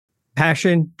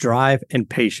Passion, drive, and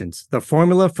patience. The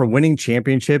formula for winning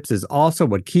championships is also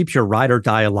what keeps your ride or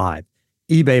die alive.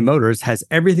 eBay Motors has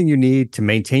everything you need to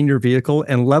maintain your vehicle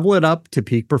and level it up to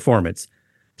peak performance.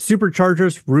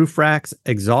 Superchargers, roof racks,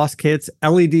 exhaust kits,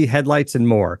 LED headlights, and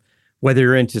more. Whether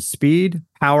you're into speed,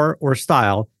 power, or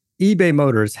style, eBay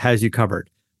Motors has you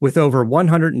covered. With over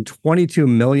 122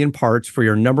 million parts for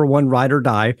your number one ride or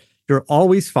die, you'll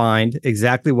always find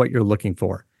exactly what you're looking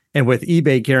for. And with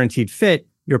eBay Guaranteed Fit,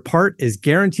 your part is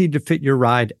guaranteed to fit your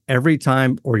ride every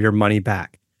time or your money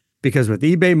back. Because with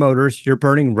eBay Motors, you're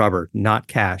burning rubber, not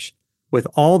cash. With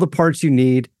all the parts you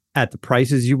need at the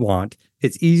prices you want,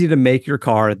 it's easy to make your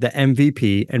car the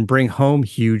MVP and bring home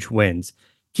huge wins.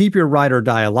 Keep your ride or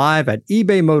die alive at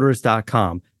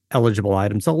ebaymotors.com. Eligible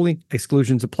items only.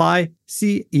 Exclusions apply.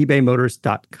 See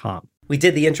ebaymotors.com. We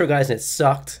did the intro, guys, and it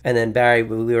sucked. And then Barry,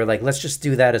 we were like, let's just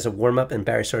do that as a warm-up. And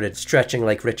Barry started stretching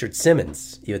like Richard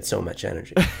Simmons. You had so much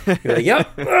energy. You were like, yep.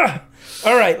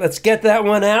 All right, let's get that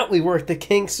one out. We worked the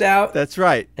kinks out. That's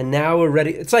right. And now we're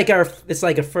ready. It's like a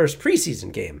first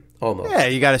preseason game, almost. Yeah,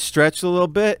 you got to stretch a little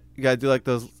bit. You got to do like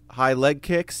those high leg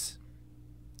kicks,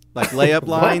 like layup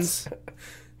lines.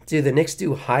 Do the Knicks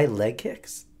do high leg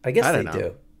kicks? I guess they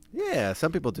do. Yeah,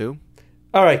 some people do.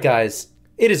 All right, guys.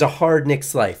 It is a hard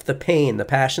Knicks life. The pain, the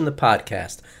passion, the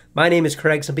podcast. My name is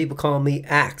Craig. Some people call me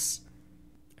Axe.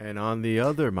 And on the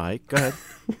other mic, go ahead.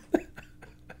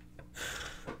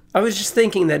 I was just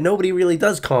thinking that nobody really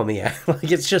does call me Axe.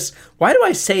 Like, it's just, why do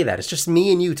I say that? It's just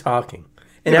me and you talking.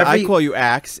 And I call you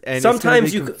Axe, and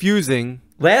sometimes it's confusing.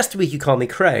 Last week you called me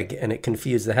Craig, and it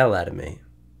confused the hell out of me.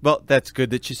 Well, that's good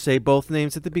that you say both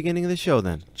names at the beginning of the show,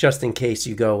 then. Just in case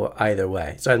you go either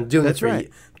way. So I'm doing it for you.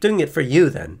 I'm doing it for you,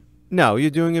 then. No,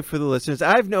 you're doing it for the listeners.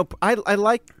 I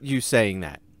like you saying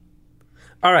that.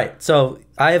 All right, so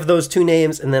I have those two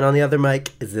names, and then on the other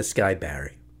mic is this guy,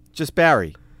 Barry. Just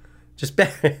Barry. Just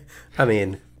Barry. I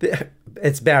mean,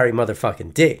 it's Barry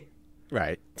motherfucking D.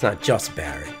 Right. It's not just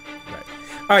Barry. Right.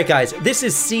 All right, guys, this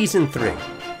is Season 3.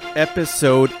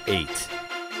 Episode 8.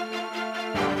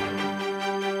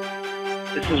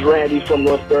 This is Randy from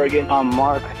North Bergen. I'm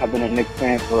Mark. I've been a Knicks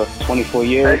fan for 24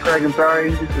 years. Hey, Craig and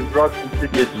Barry. This is Russ from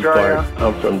Sydney, Australia.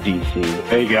 I'm from D.C.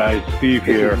 Hey, guys. Steve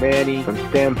here. This is Manny from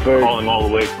Stanford. Calling all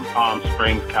the way from Palm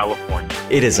Springs, California.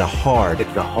 It is a hard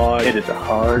Knicks life. It's a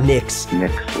hard Knicks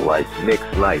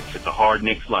life. It's a hard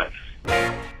Knicks life.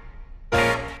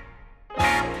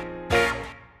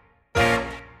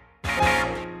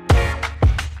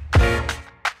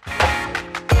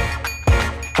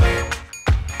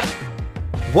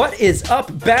 What is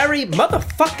up, Barry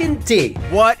motherfucking D?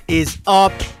 What is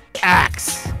up,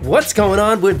 Axe? What's going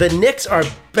on? The Knicks are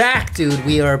back, dude.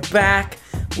 We are back.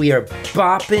 We are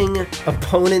bopping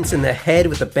opponents in the head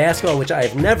with a basketball, which I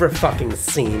have never fucking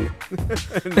seen.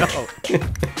 No.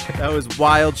 That was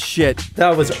wild shit.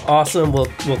 That was awesome. We'll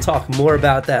talk more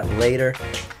about that later.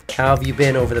 How have you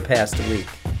been over the past week?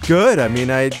 Good. I mean,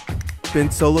 I'd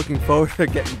been so looking forward to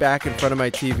getting back in front of my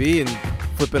TV and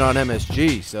flipping on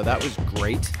MSG, so that was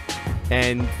great.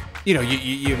 And you know,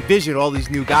 you envision all these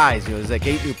new guys. You know, there's like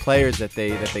 8 new players that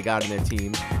they got in their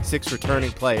team, 6 returning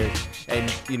players,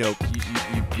 and you know,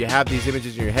 you have these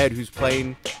images in your head who's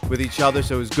playing with each other.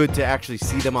 So it was good to actually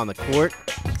see them on the court,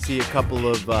 see a couple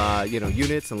of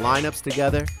units and lineups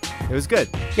together. It was good.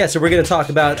 Yeah, so we're going to talk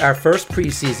about our first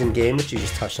preseason game, which you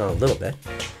just touched on a little bit.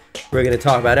 We're going to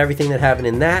talk about everything that happened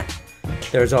in that.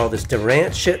 There's all this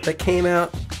Durant shit that came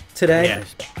out today.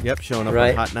 Yes. Yep, showing up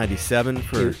on Hot 97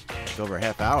 for over a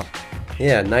half hour.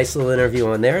 Yeah, nice little interview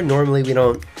on there. Normally I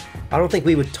don't think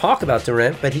we would talk about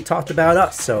Durant, but he talked about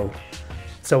us, so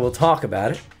we'll talk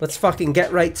about it. Let's fucking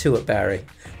get right to it, Barry.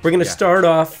 We're going to start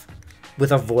off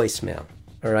with a voicemail,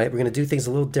 all right? We're going to do things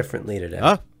a little differently today.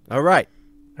 All right.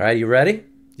 All right, you ready?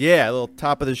 Yeah, a little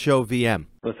top of the show VM.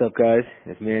 What's up, guys?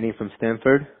 It's Manny from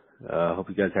Stanford. Hope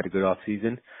you guys had a good off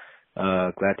season.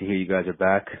 Glad to hear you guys are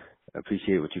back. I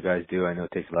appreciate what you guys do. I know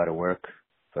it takes a lot of work,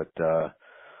 but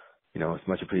it's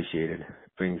much appreciated.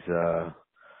 It brings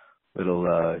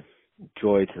little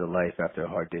joy to the life after a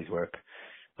hard day's work.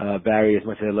 Barry, as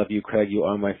much as I love you, Craig, you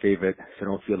are my favorite, so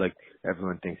don't feel like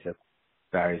everyone thinks that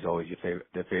Barry's always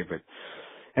their favorite.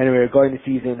 Anyway, regarding the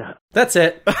season, that's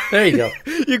it. There you go.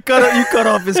 You cut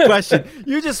off his question.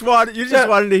 You just wanted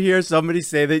to hear somebody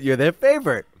say that you're their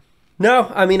favorite.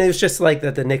 No, I mean, it was just like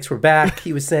that the Knicks were back,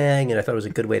 he was saying, and I thought it was a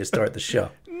good way to start the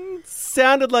show.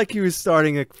 Sounded like he was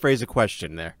starting a phrase a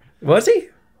question there. Was he?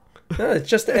 No, it's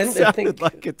just the end. Sounded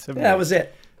like it to me. That was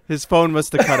it. His phone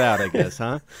must have cut out, I guess,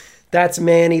 huh? That's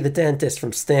Manny, the dentist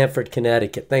from Stamford,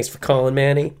 Connecticut. Thanks for calling,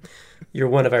 Manny. You're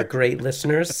one of our great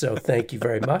listeners, so thank you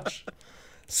very much.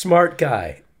 Smart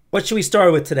guy. What should we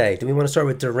start with today? Do we want to start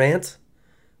with Durant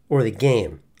or the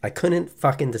game? I couldn't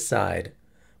fucking decide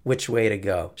which way to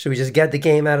go. Should we just get the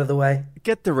game out of the way?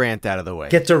 Get Durant out of the way.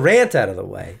 Get Durant out of the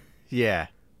way. Yeah.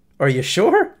 Are you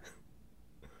sure?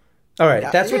 All right,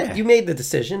 that's yeah. what you made the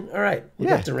decision. All right, we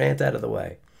Yeah. got Durant out of the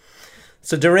way.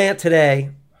 So Durant today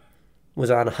was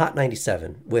on Hot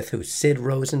 97 with who? Sid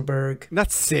Rosenberg.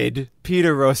 Not Sid.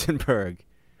 Peter Rosenberg.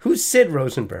 Who's Sid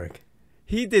Rosenberg?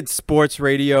 He did sports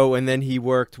radio, and then he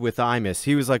worked with Imus.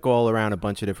 He was like all around a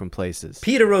bunch of different places.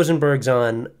 Peter Rosenberg's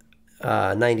on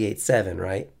 98.7,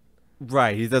 right?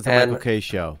 Right. He does the And- Michael K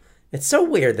show. It's so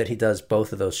weird that he does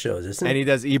both of those shows, isn't And it? he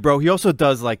does Ebro. He also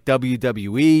does like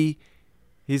WWE.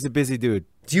 He's a busy dude.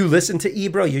 Do you listen to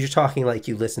Ebro? You're just talking like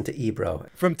you listen to Ebro.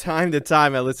 From time to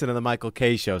time, I listen to the Michael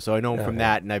K show, so I know him from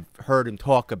that, and I've heard him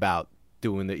talk about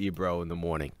doing the Ebro in the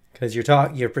morning. Because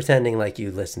you're pretending like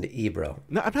you listen to Ebro.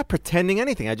 No, I'm not pretending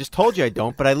anything. I just told you I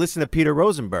don't, but I listen to Peter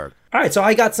Rosenberg. All right, so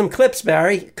I got some clips,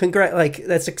 Barry.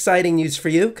 That's exciting news for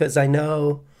you because I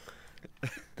know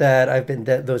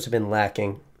that those have been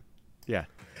lacking. Yeah.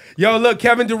 Yo, look,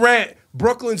 Kevin Durant,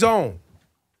 Brooklyn's own.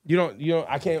 You don't.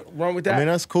 I can't run with that. I mean,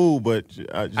 that's cool, but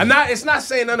It's not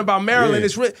saying nothing about Maryland.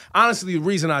 Yeah. It's honestly the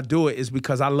reason I do it is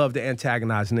because I love to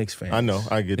antagonize Knicks fans. I know,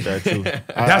 I get that too.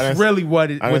 That's really what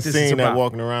this is seen that about.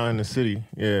 walking around in the city.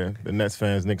 Yeah, the Nets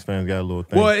fans, Knicks fans got a little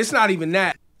thing. Well, it's not even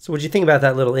that. So what do you think about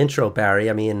that little intro, Barry?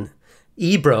 I mean,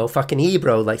 fucking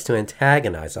Ebro likes to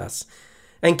antagonize us.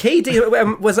 And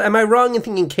KD, am I wrong in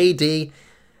thinking KD?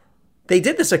 They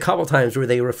did this a couple times where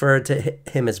they referred to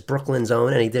him as Brooklyn's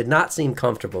own, and he did not seem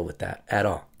comfortable with that at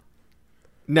all.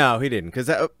 No, he didn't. Because,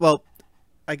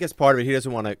 I guess part of it, he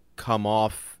doesn't want to come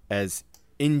off as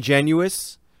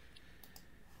ingenuous.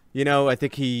 You know, I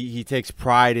think he takes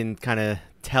pride in kind of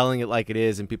telling it like it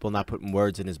is and people not putting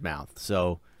words in his mouth.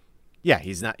 So, yeah,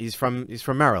 he's from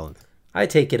Maryland. I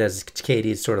take it as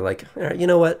Katie's sort of like, all right, you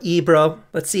know what, Ebro,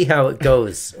 let's see how it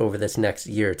goes over this next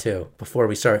year or two before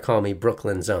we start calling me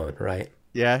Brooklyn Zone, right?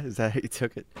 Yeah, is that how you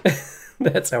took it?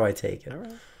 That's how I take it. All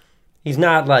right. He's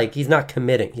not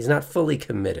committing. He's not fully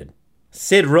committed.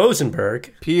 Sid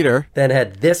Rosenberg, Peter, then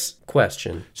had this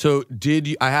question. So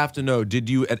I have to know, did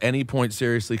you at any point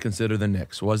seriously consider the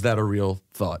Knicks? Was that a real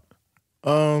thought?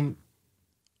 I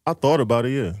thought about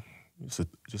it, yeah.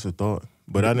 Just a thought.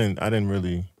 But I didn't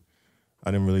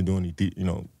really do any deep,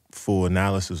 full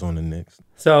analysis on the Knicks.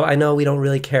 So I know we don't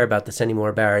really care about this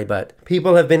anymore, Barry, but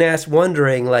people have been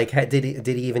wondering, like, did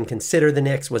he even consider the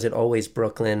Knicks? Was it always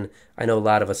Brooklyn? I know a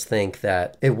lot of us think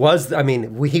that it was. I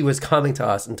mean, he was coming to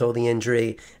us until the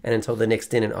injury and until the Knicks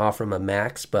didn't offer him a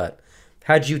max. But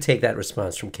how'd you take that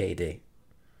response from KD?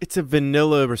 It's a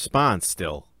vanilla response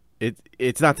still.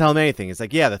 It's not telling me anything. It's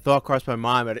like, yeah, the thought crossed my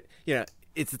mind, but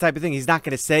it's the type of thing he's not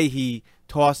going to say he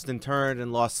tossed and turned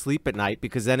and lost sleep at night,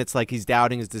 because then it's like he's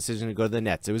doubting his decision to go to the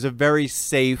Nets. It was a very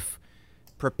safe,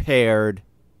 prepared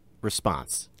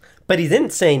response. But he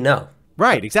didn't say no.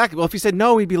 Right, exactly. Well, if he said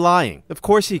no, he'd be lying. Of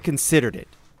course he considered it.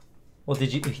 Well,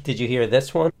 did you hear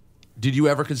this one? Did you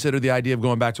ever consider the idea of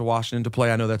going back to Washington to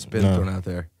play? I know that's been thrown out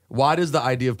there. Why does the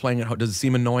idea of playing at home, does it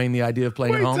seem annoying, the idea of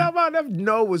playing at home? What are you talking about? That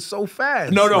no was so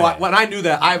fast. No, when I knew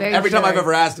that, every time I've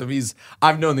ever asked him,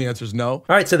 I've known the answer is no. All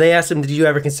right, so they asked him, did you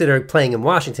ever consider playing in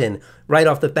Washington right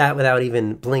off the bat without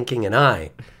even blinking an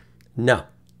eye? No.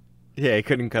 Yeah, he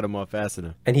couldn't cut him off fast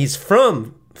enough. And he's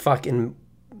from fucking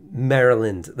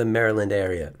Maryland, the Maryland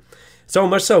area. So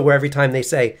much so where every time they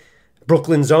say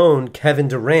Brooklyn's own Kevin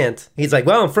Durant, he's like,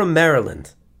 well, I'm from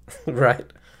Maryland. Right?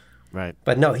 Right.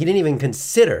 But no, he didn't even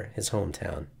consider his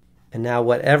hometown. And now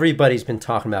what everybody's been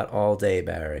talking about all day,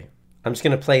 Barry. I'm just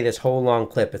going to play this whole long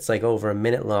clip. It's like over a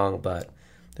minute long, but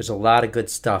there's a lot of good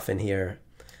stuff in here,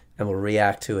 and we'll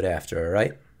react to it after, all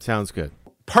right? Sounds good.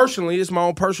 Personally, it's my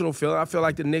own personal feeling. I feel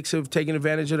like the Knicks have taken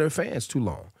advantage of their fans too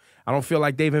long. I don't feel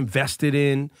like they've invested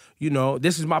in,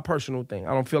 this is my personal thing.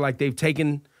 I don't feel like they've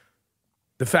taken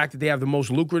the fact that they have the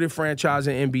most lucrative franchise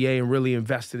in NBA and really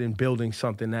invested in building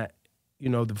something that,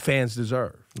 the fans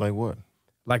deserve. Like what?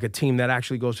 Like a team that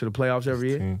actually goes to the playoffs every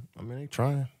year. I mean, they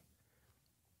trying.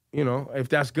 If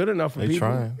that's good enough for they people.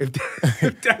 Trying.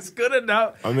 If that's good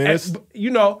enough. I mean,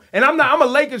 and I'm a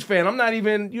Lakers fan. I'm not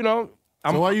even, so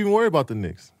why you even worry about the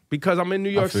Knicks? Because I'm in New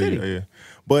York City. Yeah.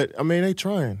 But, I mean, they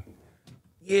trying.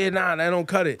 Yeah, they don't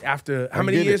cut it. After how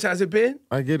many years has it been?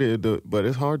 I get it, but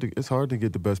it's hard to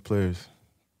get the best players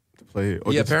to play.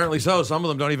 Yeah, apparently so. Some of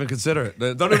them don't even consider it.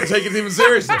 They don't even take it even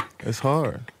seriously. It's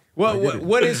hard. Well,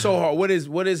 what is so hard?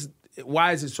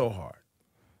 Why is it so hard?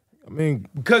 I mean,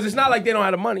 because it's not like they don't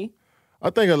have the money. I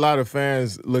think a lot of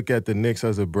fans look at the Knicks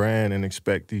as a brand and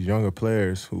expect these younger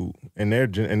players who, in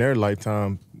their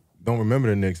lifetime, don't remember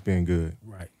the Knicks being good.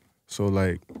 Right. So,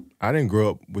 like, I didn't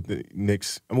grow up with the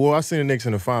Knicks. Well, I seen the Knicks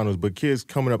in the finals, but kids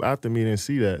coming up after me didn't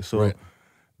see that. So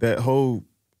that whole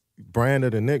brand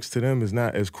of the Knicks to them is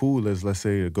not as cool as, let's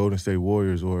say, the Golden State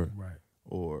Warriors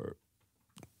or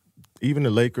even the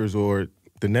Lakers or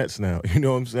the Nets now. You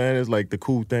know what I'm saying? It's like the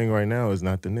cool thing right now is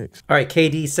not the Knicks. All right,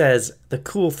 KD says the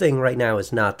cool thing right now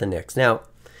is not the Knicks. Now,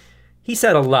 he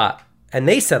said a lot, and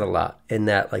they said a lot in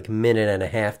that like minute and a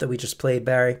half that we just played,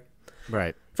 Barry.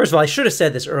 Right. First of all, I should have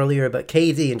said this earlier, but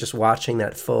KD and just watching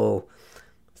that full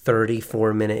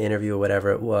 34-minute interview or whatever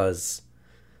it was,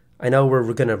 I know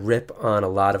we're going to rip on a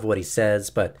lot of what he says,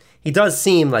 but he does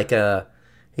seem like a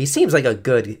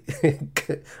good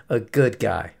a good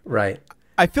guy, right?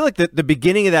 I feel like the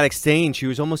beginning of that exchange, he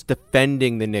was almost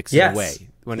defending the Knicks in a way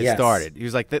when it started. He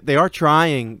was like, they are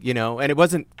trying, you know, and it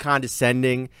wasn't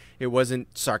condescending. It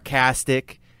wasn't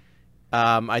sarcastic.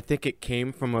 I think it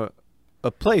came from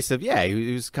a place of,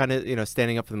 he was kind of, you know,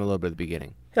 standing up for them a little bit at the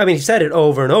beginning. I mean, he said it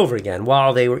over and over again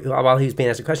while he was being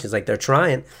asked the questions. Like, they're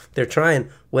trying.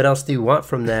 What else do you want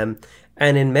from them?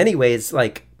 And in many ways,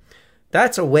 like,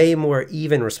 that's a way more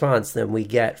even response than we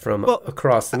get from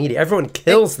across the media. Everyone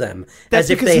kills them as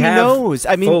if they have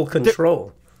full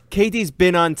control. KD's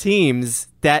been on teams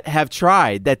that have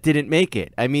tried, that didn't make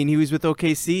it. I mean, he was with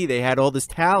OKC. They had all this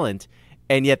talent,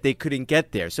 and yet they couldn't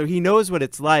get there. So he knows what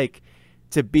it's like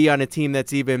to be on a team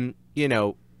that's even, you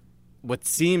know, what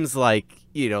seems like,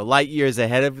 you know, light years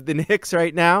ahead of the Knicks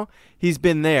right now. He's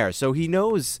been there. So he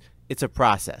knows it's a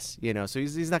process, you know. So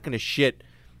he's not going to shit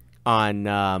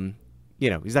on,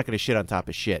 he's not going to shit on top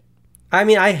of shit. I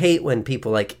mean, I hate when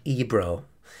people like Ebro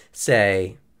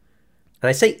say, and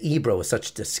I say Ebro with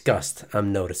such disgust,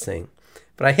 I'm noticing.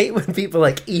 But I hate when people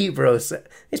like Ebro say,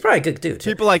 he's probably a good dude.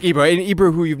 People like Ebro, and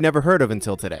Ebro who you've never heard of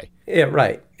until today. Yeah,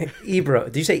 right. Ebro.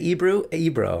 Do you say Ebro?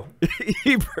 Ebro.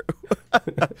 Ebro.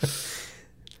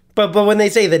 But when they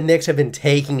say the Knicks have been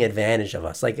taking advantage of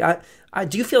us, like, I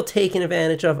do you feel taken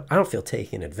advantage of? I don't feel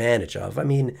taken advantage of. I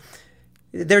mean,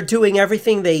 they're doing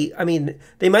everything they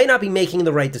might not be making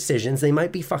the right decisions. They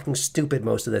might be fucking stupid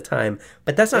most of the time,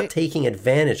 but that's not taking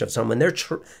advantage of someone. They're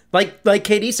like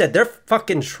KD said, they're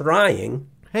fucking trying.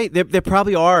 Hey, there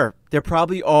probably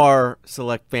are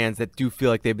select fans that do feel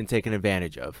like they've been taken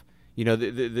advantage of. You know,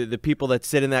 the people that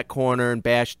sit in that corner and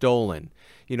bash Dolan.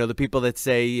 You know, the people that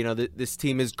say, you know, this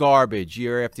team is garbage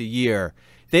year after year.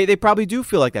 They probably do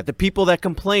feel like that. The people that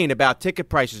complain about ticket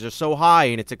prices are so high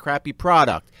and it's a crappy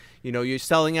product. You know, you're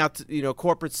selling out, you know,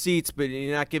 corporate seats, but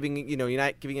you're not giving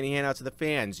any handouts to the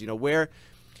fans. You know, where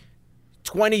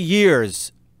 20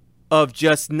 years of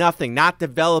just nothing, not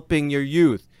developing your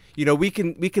youth. You know, we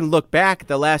can look back at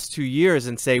the last 2 years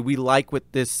and say we like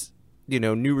what this, you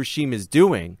know, new regime is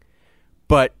doing,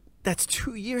 but that's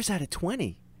 2 years out of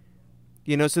 20.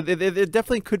 You know, so there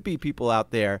definitely could be people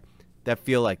out there that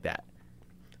feel like that.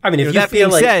 I mean, if you feel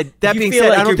like you're being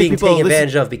taken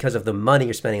advantage of because of the money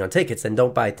you're spending on tickets, then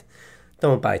don't buy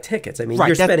tickets. I mean,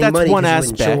 you're spending money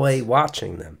because you enjoy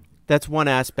watching them. That's one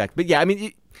aspect. But yeah, I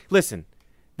mean, listen,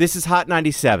 this is Hot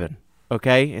 97,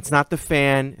 okay? It's not The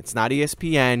Fan. It's not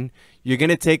ESPN. You're going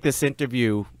to take this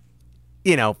interview,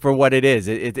 you know, for what it is.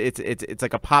 It's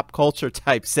like a pop culture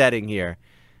type setting here,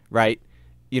 right?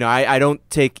 You know, I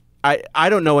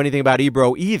don't know anything about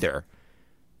Ebro either,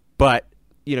 but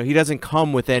you know, he doesn't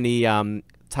come with any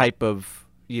type of,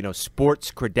 you know,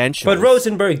 sports credentials. But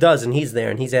Rosenberg does, and he's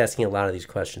there, and he's asking a lot of these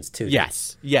questions too.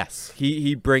 Yes.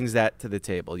 He brings that to the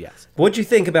table, yes. What'd you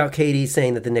think about KD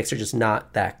saying that the Knicks are just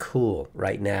not that cool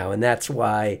right now, and that's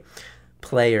why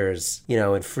players, you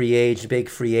know, and big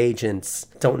free agents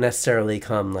don't necessarily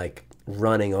come, like,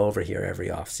 running over here every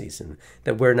offseason,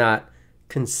 that we're not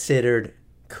considered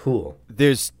cool?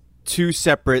 There's two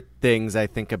separate things I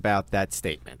think about that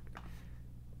statement.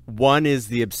 One is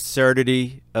the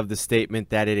absurdity of the statement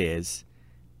that it is.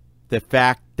 The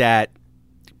fact that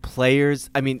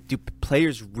do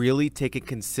players really take in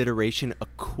consideration a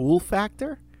cool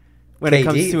factor when it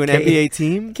comes to an NBA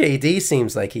team? KD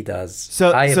seems like he does.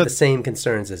 I have the same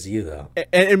concerns as you, though.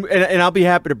 And I'll be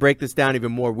happy to break this down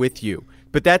even more with you.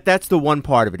 But that's the one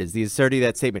part of it, is the absurdity of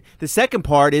that statement. The second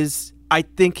part is I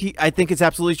think it's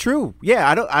absolutely true. Yeah,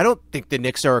 I don't think the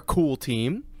Knicks are a cool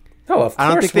team. Oh, of course I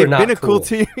don't think they've been a cool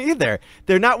team either.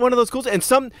 They're not one of those cool teams.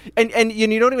 And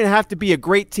you don't even have to be a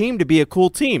great team to be a cool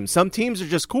team. Some teams are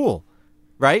just cool,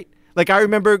 right? Like, I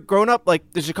remember growing up,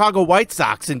 like, the Chicago White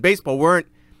Sox in baseball weren't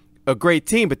a great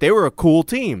team, but they were a cool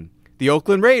team. The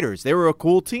Oakland Raiders, they were a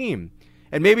cool team.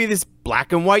 And maybe this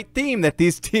black and white theme that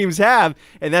these teams have,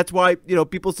 and that's why, you know,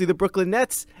 people see the Brooklyn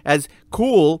Nets as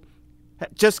cool,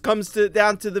 just comes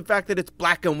down to the fact that it's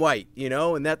black and white, you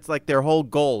know, and that's like their whole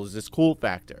goal is this cool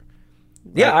factor.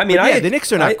 Yeah, I mean, the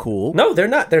Knicks are not cool. No, they're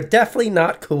not. They're definitely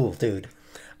not cool, dude.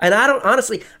 And I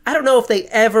don't know if they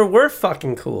ever were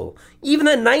fucking cool. Even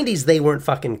in the 90s, they weren't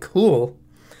fucking cool.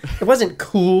 It wasn't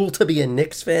cool to be a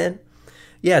Knicks fan.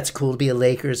 Yeah, it's cool to be a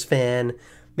Lakers fan.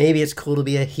 Maybe it's cool to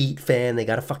be a Heat fan. They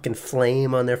got a fucking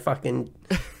flame on their fucking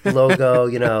logo,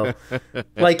 you know.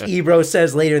 Like Ebro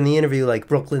says later in the interview, like,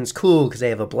 Brooklyn's cool because they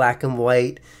have a black and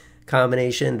white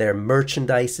combination. Their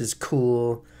merchandise is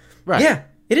cool. Right. Yeah,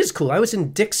 it is cool. I was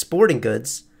in Dick's Sporting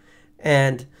Goods,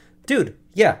 and, dude,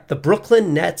 yeah, the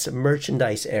Brooklyn Nets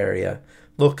merchandise area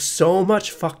looks so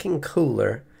much fucking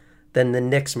cooler than the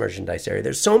Knicks merchandise area.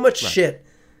 There's so much shit.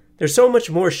 There's so much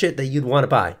more shit that you'd want to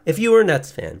buy if you were a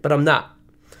Nets fan, but I'm not.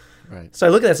 Right. So I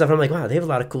look at that stuff and I'm like, wow, they have a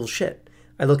lot of cool shit.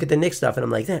 I look at the Knicks stuff and I'm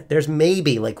like, there's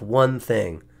maybe like one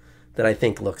thing that I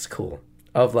think looks cool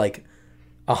of like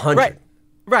 100.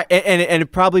 Right, and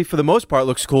it probably for the most part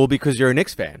looks cool because you're a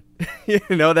Knicks fan. You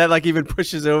know, that like even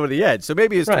pushes it over the edge. So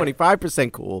maybe it's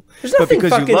 25% cool, There's but nothing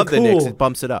because you fucking love the cool. Knicks, it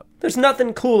bumps it up. There's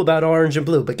nothing cool about orange and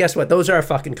blue, but guess what? Those are our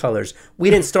fucking colors. We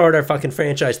didn't start our fucking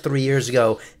franchise 3 years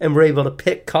ago and we're able to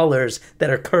pick colors that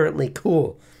are currently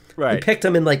cool. Right. We picked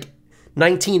them in like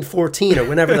 1914 or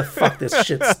whenever the fuck this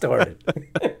shit started.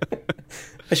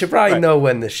 I should probably know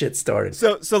when this shit started.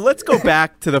 So let's go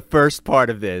back to the first part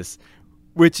of this,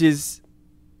 which is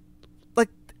like,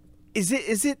 is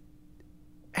it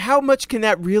how much can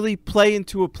that really play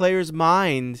into a player's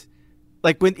mind?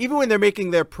 Like even when they're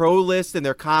making their pro list and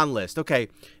their con list, okay,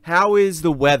 how is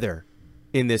the weather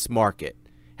in this market?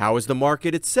 How is the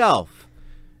market itself?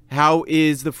 How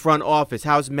is the front office?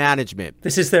 How's management?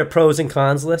 This is their pros and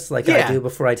cons list, like Yeah. I do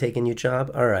before I take a new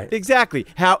job. All right, Exactly.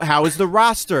 How is the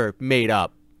roster made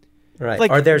up? right.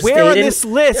 Like, Are there where on state this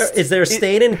list Is there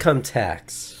state income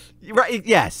tax? Right.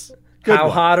 Yes. Good How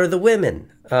one. hot are the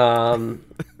women?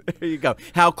 There you go.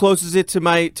 How close is it to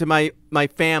my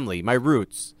family, my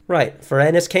roots? Right. For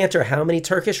Enes Kanter, how many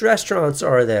Turkish restaurants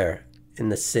are there in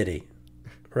the city?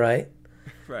 Right.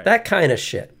 Right. That kind of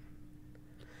shit.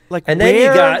 Like, And then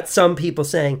where- you got some people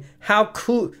saying, how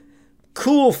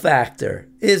cool factor.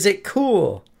 Is it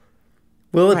cool?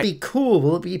 Will it be cool?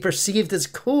 Will it be perceived as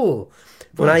cool?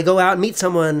 When I go out and meet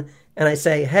someone and I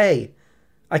say, hey,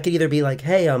 I could either be like,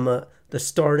 hey, I'm the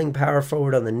starting power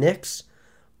forward on the Knicks,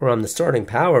 or I'm the starting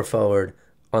power forward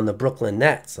on the Brooklyn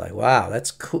Nets. Like, wow,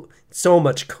 that's cool. So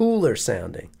much cooler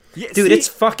sounding. Yeah, Dude, see, it's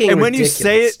fucking and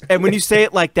ridiculous. when you say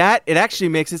it like that, it actually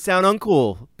makes it sound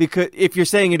uncool. Because if you're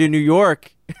saying it in New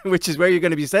York, which is where you're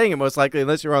going to be saying it most likely,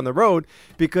 unless you're on the road,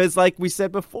 because like we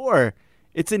said before,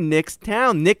 it's a Knicks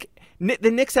town. The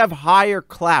Knicks have higher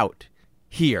clout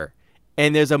here,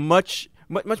 and there's a much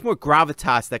more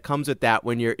gravitas that comes with that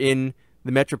when you're in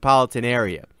the metropolitan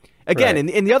area. Again, Right.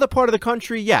 in the other part of the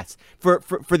country, yes. For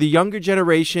the younger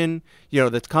generation,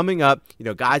 that's coming up,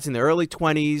 guys in the early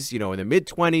 20s, in the mid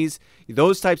 20s,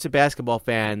 those types of basketball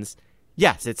fans,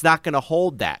 yes, it's not going to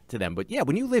hold that to them. But yeah,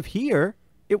 when you live here,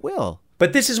 it will.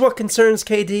 But this is what concerns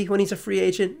KD when he's a free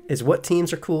agent, is what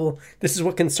teams are cool. This is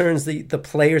what concerns the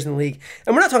players in the league.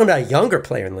 And we're not talking about a younger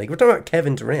player in the league. We're talking about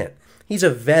Kevin Durant. He's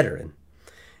a veteran.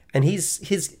 And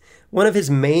one of his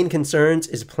main concerns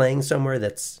is playing somewhere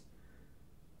that's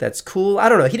cool. I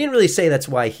don't know. He didn't really say that's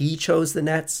why he chose the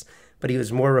Nets, but he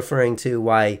was more referring to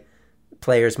why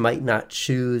players might not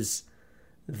choose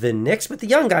the Knicks. But the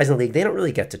young guys in the league, they don't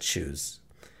really get to choose.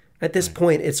 At this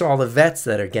point, it's all the vets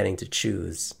that are getting to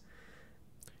choose.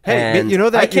 Hey, And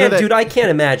I can't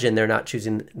imagine they're not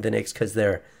choosing the Knicks because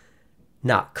they're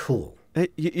not cool.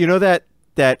 You know that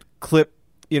clip,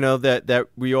 that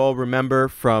we all remember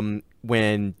from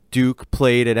when Duke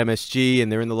played at MSG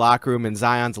and they're in the locker room and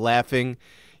Zion's laughing,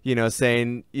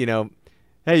 saying,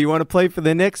 hey, you want to play for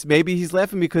the Knicks? Maybe he's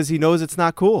laughing because he knows it's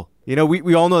not cool.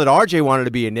 We all know that RJ wanted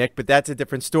to be a Knick, but that's a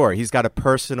different story. He's got a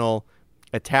personal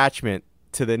attachment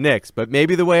to the Knicks. But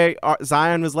maybe the way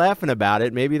Zion was laughing about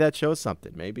it, maybe that shows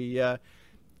something. Maybe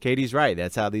Katie's right.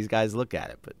 That's how these guys look at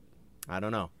it. But I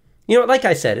don't know. Like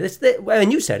I said,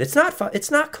 and you said, it's not fun. It's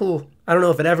not cool. I don't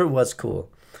know if it ever was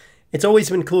cool. It's always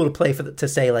been cool to play to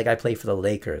say like I play for the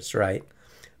Lakers, right?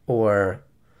 Or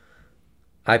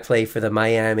I play for the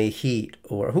Miami Heat,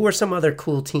 or who are some other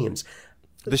cool teams?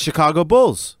 The Chicago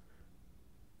Bulls.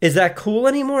 Is that cool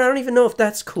anymore? I don't even know if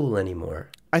that's cool anymore.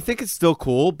 I think it's still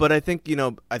cool, but I think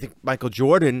Michael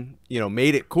Jordan,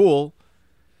 made it cool.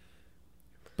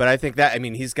 But I think that,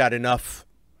 he's got enough,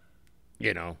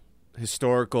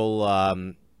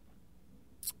 historical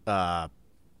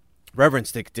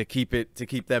reverence to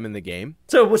keep them in the game.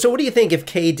 So what do you think if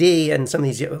KD and some of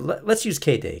these, let's use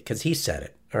KD because he said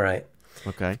it, all right?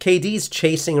 Okay. KD's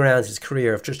chasing around his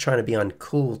career of just trying to be on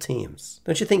cool teams.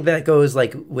 Don't you think that goes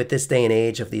like with this day and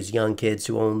age of these young kids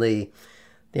who only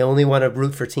want to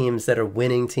root for teams that are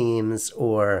winning teams,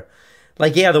 or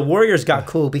like, yeah, the Warriors got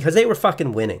cool because they were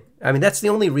fucking winning. I mean, that's the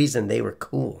only reason they were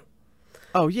cool.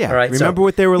 Oh yeah. All right, Remember so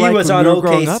what they were he like was when on we were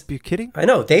growing OKC. up? You kidding? I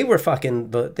know they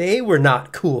were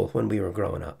not cool when we were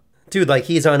growing up, dude. Like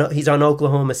he's on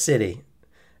Oklahoma City,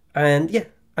 and yeah,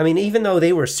 I mean, even though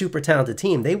they were a super talented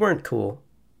team, they weren't cool.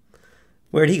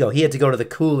 Where'd he go? He had to go to the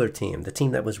cooler team, the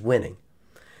team that was winning.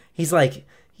 He's like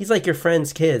your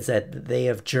friend's kids that they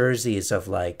have jerseys of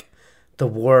like the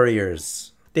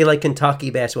Warriors. They like Kentucky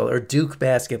basketball or Duke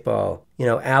basketball,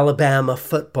 Alabama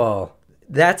football.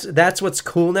 That's what's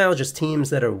cool now, just teams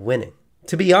that are winning.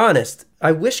 To be honest,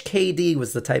 I wish KD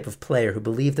was the type of player who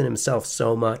believed in himself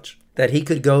so much that he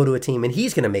could go to a team and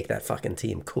he's going to make that fucking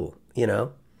team cool,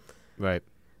 Right.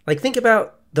 Like, think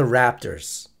about the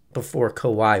Raptors before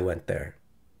Kawhi went there.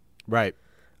 Right.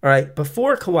 All right,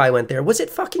 before Kawhi went there, was it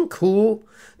fucking cool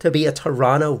to be a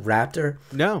Toronto Raptor?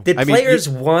 No. Did players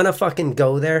want to fucking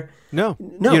go there? No.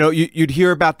 No. You'd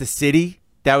hear about the city.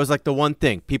 That was like the one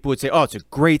thing. People would say, oh, it's a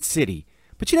great city.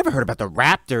 But you never heard about the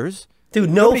Raptors.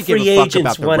 Dude, no Nobody free gave a fuck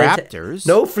agents about the wanted Raptors.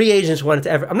 No free agents wanted to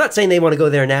ever. I'm not saying they want to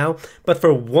go there now, but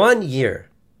for 1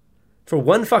 year, for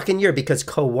one fucking year, because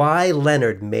Kawhi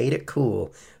Leonard made it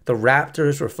cool, the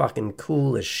Raptors were fucking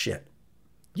cool as shit.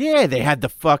 Yeah, they had the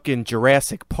fucking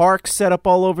Jurassic Park set up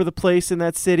all over the place in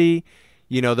that city.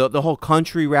 The whole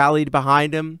country rallied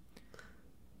behind him.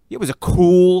 It was a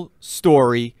cool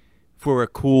story for a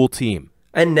cool team.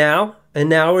 And now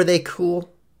are they cool?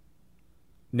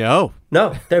 No,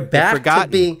 they're back to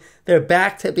forgotten. they're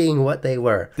back to being what they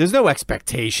were. There's no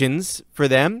expectations for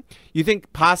them. You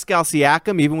think Pascal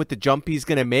Siakam, even with the jump he's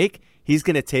going to make, he's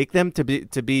going to take them to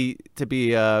be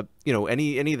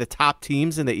any of the top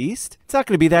teams in the East? It's not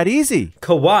going to be that easy.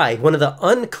 Kawhi, one of the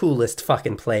uncoolest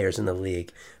fucking players in the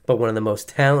league, but one of the most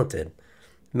talented,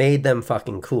 made them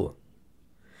fucking cool.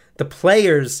 The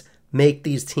players make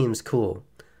these teams cool.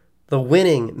 The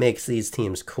winning makes these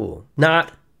teams cool.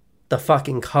 Not the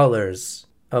fucking colors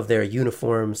of their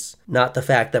uniforms. Not the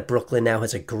fact that Brooklyn now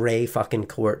has a gray fucking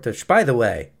court, which, by the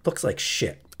way, looks like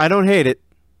shit. I don't hate it.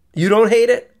 You don't hate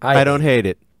it? I don't hate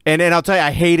it. And I'll tell you,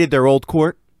 I hated their old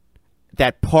court.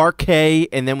 That parquet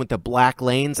and then with the black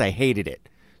lanes, I hated it.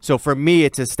 So for me,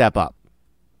 it's a step up.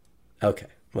 Okay,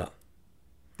 well.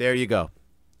 There you go.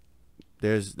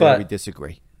 There we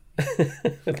disagree.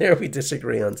 There we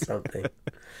disagree on something.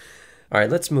 All right,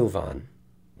 let's move on.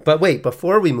 But wait,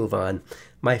 before we move on,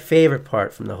 my favorite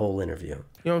part from the whole interview.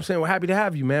 You know what I'm saying? We're happy to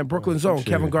have you, man. Brooklyn's own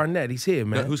Kevin Garnett. He's here,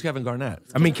 man. Who's Kevin Garnett?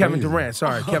 I mean, Kevin Durant.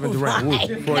 Sorry, Kevin Durant. Woo.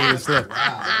 Freudian slip.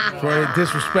 Freudian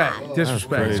disrespect.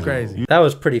 Disrespect. It's crazy. That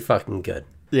was pretty fucking good.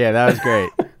 Yeah, that was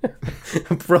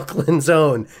great. Brooklyn's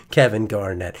own Kevin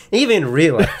Garnett. Even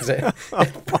realize it.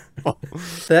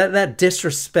 that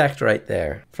disrespect right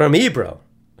there from Ebro,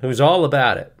 who's all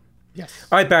about it. Yes.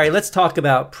 All right, Barry, let's talk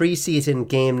about preseason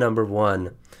game number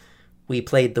 1. We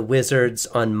played the Wizards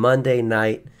on Monday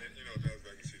night.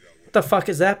 What the fuck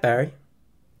is that, Barry?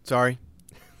 Sorry.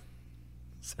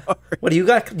 What do you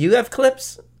got? Do you have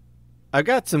clips? I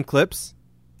got some clips.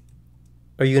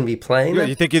 Are you going to be playing them?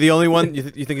 You think you're the only one? You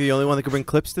think you're the only one that can bring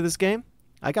clips to this game?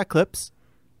 I got clips.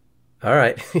 All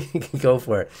right, go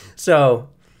for it. So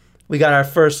we got our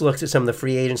first looks at some of the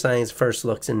free agent signings. First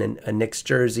looks in a Knicks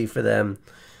jersey for them.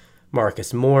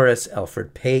 Marcus Morris,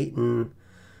 Elfrid Payton.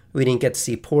 We didn't get to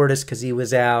see Portis because he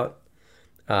was out.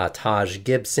 Taj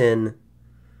Gibson.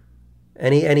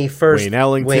 Any first?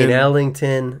 Wayne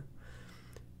Ellington.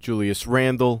 Julius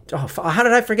Randle. Oh, how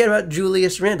did I forget about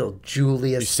Julius Randle?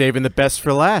 You're saving the best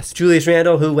for last. Julius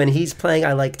Randle, who when he's playing,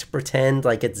 I like to pretend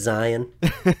like it's Zion.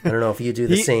 I don't know if you do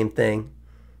the same thing.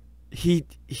 He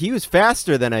was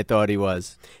faster than I thought he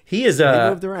was. He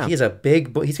moved around. He's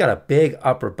got a big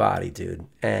upper body, dude,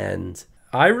 and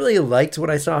I really liked what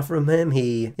I saw from him.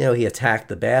 He attacked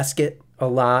the basket a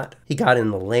lot. He got in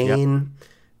the lane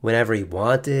whenever he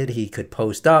wanted. He could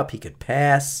post up. He could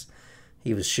pass.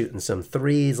 He was shooting some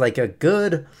threes, like a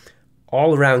good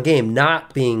all-around game,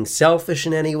 not being selfish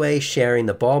in any way, sharing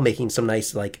the ball, making some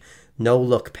nice,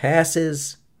 no-look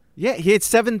passes. Yeah, he had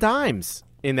 7 dimes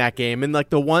in that game. And,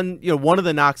 one of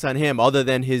the knocks on him, other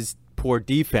than his poor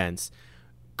defense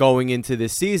going into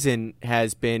this season,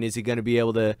 has been, is he going to be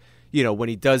able to, when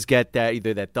he does get that,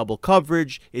 either that double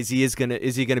coverage, is he going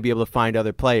to be able to find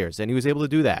other players? And he was able to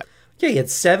do that. Yeah, he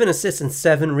had 7 assists and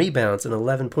 7 rebounds and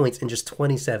 11 points in just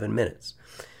 27 minutes.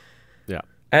 Yeah.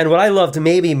 And what I loved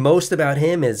maybe most about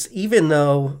him is even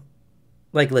though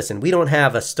like, listen, we don't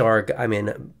have a star. I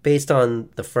mean, based on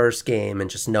the first game and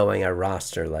just knowing our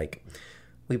roster, like,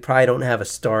 we probably don't have a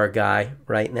star guy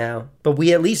right now. But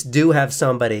we at least do have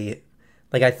somebody.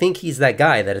 Like, I think he's that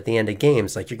guy that at the end of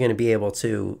games, like, you're going to be able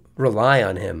to rely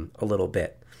on him a little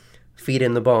bit. Feed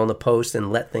in the ball in the post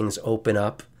and let things open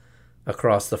up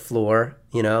across the floor,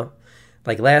 you know?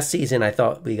 Like, last season, I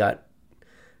thought we got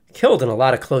killed in a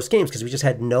lot of close games because we just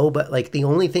had but like, the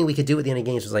only thing we could do at the end of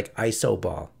games was, like, iso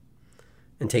ball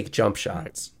and take jump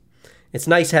shots. It's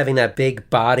nice having that big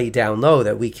body down low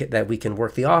that we can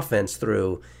work the offense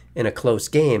through in a close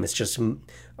game. It's just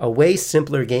a way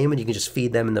simpler game, and you can just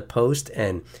feed them in the post,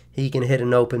 and he can hit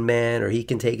an open man or he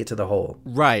can take it to the hole.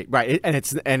 Right. And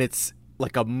it's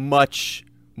like a much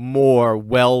more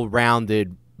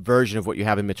well-rounded version of what you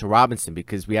have in Mitchell Robinson,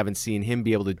 because we haven't seen him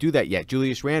be able to do that yet.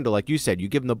 Julius Randle, like you said, you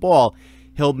give him the ball,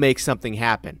 he'll make something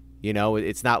happen. You know,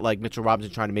 it's not like Mitchell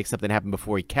Robinson trying to make something happen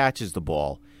before he catches the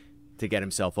ball to get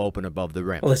himself open above the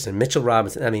rim. Well, listen, Mitchell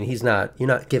Robinson, I mean, you're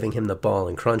not giving him the ball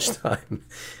in crunch time,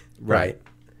 right?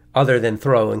 Other than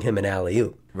throwing him an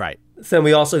alley-oop. Right. So then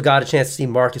we also got a chance to see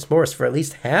Marcus Morris for at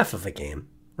least half of a game,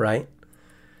 right?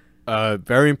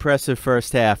 Very impressive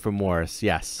first half for Morris,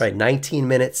 yes. Right, 19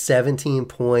 minutes, 17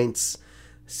 points,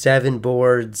 7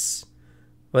 boards.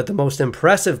 But the most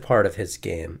impressive part of his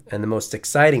game and the most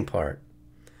exciting part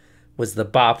was the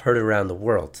bop heard around the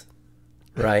world,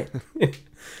 right?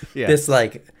 Yeah. This,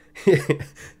 like,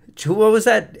 what was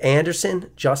that?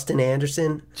 Justin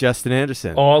Anderson? Justin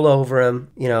Anderson. All over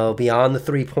him, you know, beyond the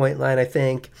three-point line, I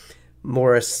think.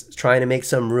 Morris trying to make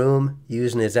some room,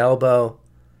 using his elbow.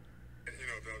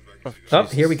 Oh,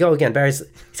 here we go again. He's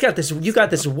got this. You got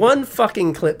this one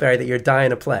fucking clip, Barry, that you're dying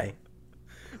to play.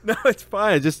 No, it's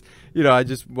fine.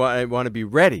 I want to be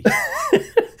ready.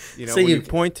 You know, So when you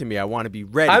point to me, I want to be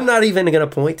ready. I'm not even going to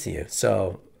point to you,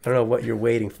 so I don't know what you're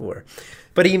waiting for.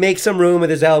 But he makes some room with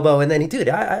his elbow, and then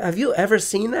have you ever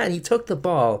seen that? He took the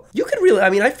ball. You could really, I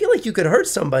mean, I feel like you could hurt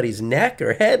somebody's neck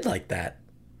or head like that.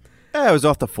 Yeah, it was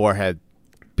off the forehead.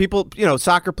 People, you know,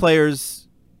 soccer players,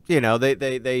 you know, they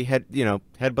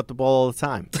headbutt the ball all the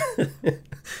time.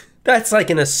 That's like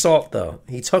an assault, though.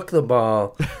 He took the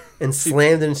ball and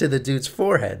slammed it into the dude's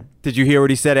forehead. Did you hear what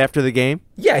he said after the game?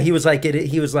 Yeah, he was like,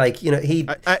 you know, he.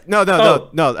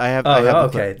 No. I have.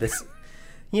 Okay.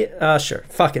 Sure.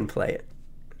 Fucking play it.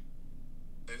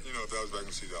 And, you know, if I was back in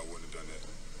the season, I wouldn't have done that.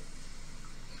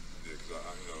 Yeah,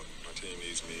 because my team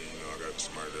needs me. You know, I got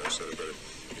somebody that set a better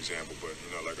example. But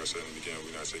you know, like I said in the beginning,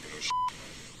 we're not taking no shit.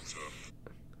 So.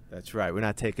 That's right. We're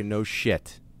not taking no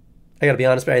shit. I got to be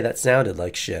honest, Barry. That sounded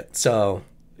like shit. So,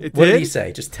 what did he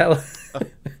say? Just tell.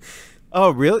 Oh,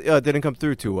 really? It didn't come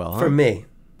through too well, huh? For me.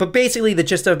 But basically, the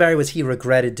gist of Barry was he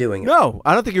regretted doing it. No,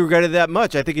 I don't think he regretted that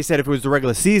much. I think he said if it was the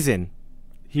regular season,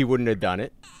 he wouldn't have done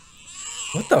it.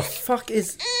 What the fuck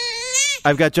is...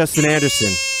 I've got Justin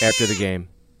Anderson after the game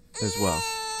as well.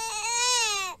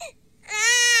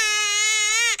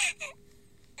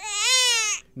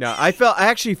 No, I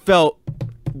actually felt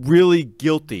really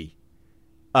guilty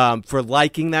for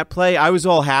liking that play. I was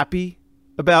all happy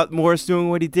about Morris doing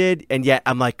what he did, and yet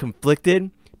I'm like conflicted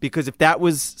because if that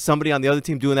was somebody on the other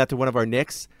team doing that to one of our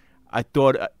Knicks, I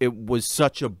thought it was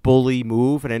such a bully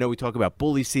move, and I know we talk about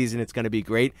bully season, it's going to be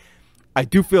great. I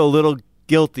do feel a little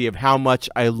guilty of how much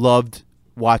I loved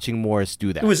watching Morris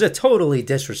do that. It was a totally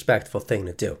disrespectful thing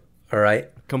to do, all right?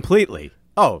 Completely.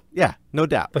 Oh, yeah, no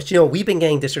doubt. But, you know, we've been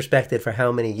getting disrespected for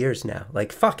how many years now?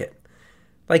 Like, fuck it.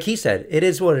 Like he said, it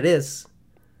is what it is.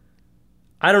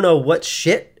 I don't know what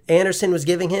shit Anderson was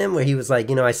giving him, where he was like,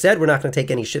 you know, I said we're not going to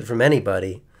take any shit from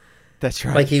anybody. That's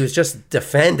right. Like he was just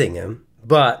defending him,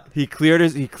 but he cleared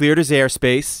his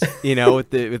airspace, you know,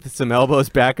 with some elbows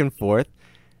back and forth,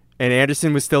 and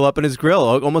Anderson was still up in his grill,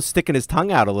 almost sticking his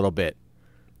tongue out a little bit,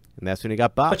 and that's when he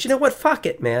got bopped. But you know what? Fuck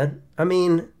it, man. I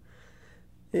mean,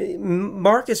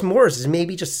 Marcus Morris is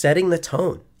maybe just setting the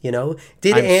tone. You know,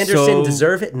 did Anderson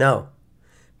deserve it? No,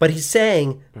 but he's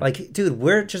saying like, dude,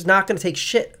 we're just not going to take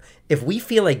shit. If we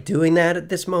feel like doing that at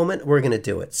this moment, we're going to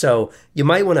do it. So you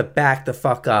might want to back the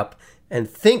fuck up and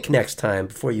think next time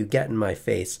before you get in my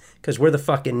face. Because we're the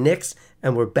fucking Knicks,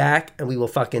 and we're back, and we will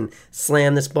fucking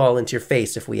slam this ball into your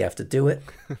face if we have to do it.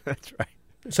 That's right.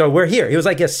 So we're here. It was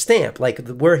like a stamp, like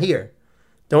we're here.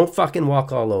 Don't fucking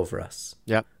walk all over us.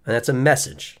 Yep. And that's a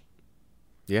message.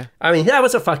 Yeah. I mean, that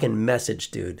was a fucking message,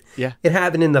 dude. Yeah. It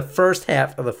happened in the first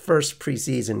half of the first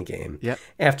preseason game. Yep.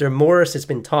 After Morris has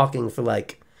been talking for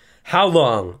like how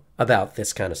long about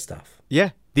this kind of stuff? Yeah.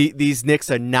 These Knicks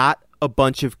are not a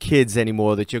bunch of kids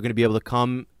anymore that you're going to be able to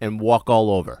come and walk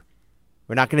all over.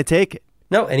 We're not going to take it.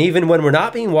 No, and even when we're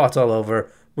not being walked all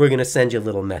over, we're going to send you a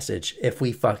little message if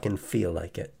we fucking feel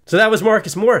like it. So that was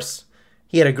Marcus Morse.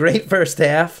 He had a great first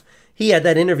half. He had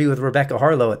that interview with Rebecca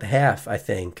Harlow at the half, I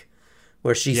think,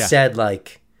 where she said,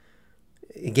 like,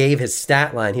 gave his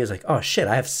stat line. He was like, oh, shit,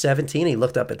 I have 17. He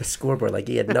looked up at the scoreboard like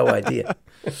he had no idea.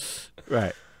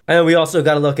 Right. And we also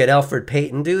got to look at Elfrid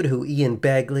Payton, dude, who Ian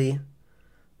Begley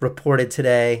reported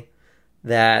today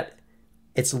that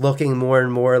it's looking more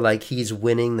and more like he's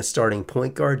winning the starting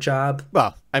point guard job.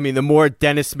 Well, I mean, the more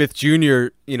Dennis Smith Jr.,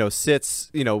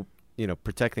 sits,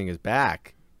 protecting his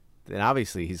back, then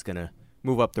obviously he's going to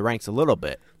move up the ranks a little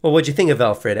bit. Well, what'd you think of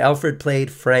Elfrid? Elfrid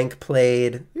played, Frank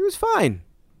played. He was fine.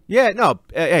 Yeah, no,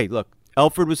 hey, look,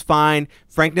 Elfrid was fine.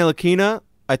 Frank Ntilikina,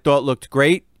 I thought looked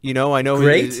great. I know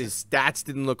his stats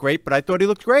didn't look great, but I thought he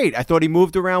looked great. I thought he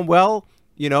moved around well.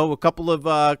 A couple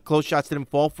of close shots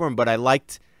didn't fall for him, but I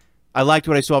liked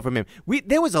what I saw from him.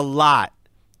 There was a lot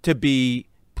to be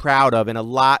proud of and a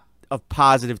lot of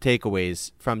positive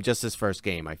takeaways from just this first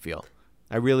game, I feel.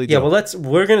 I really do. Yeah, well,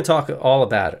 we're going to talk all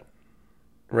about it.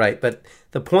 Right, but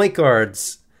the point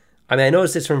guards, I mean, I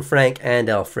noticed this from Frank and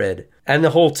Elfrid, and the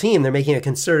whole team, they're making a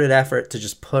concerted effort to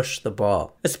just push the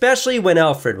ball, especially when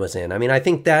Elfrid was in. I mean, I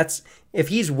think if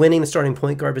he's winning the starting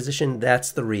point guard position,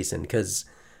 that's the reason, because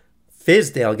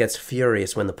Fizdale gets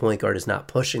furious when the point guard is not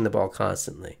pushing the ball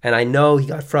constantly. And I know he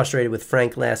got frustrated with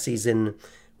Frank last season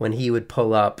when he would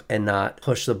pull up and not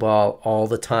push the ball all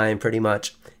the time, pretty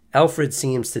much. Elfrid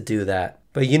seems to do that.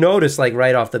 But you notice, like,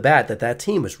 right off the bat that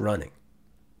team was running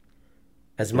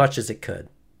as much as it could.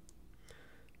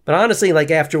 But honestly, like,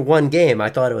 after one game, I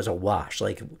thought it was a wash.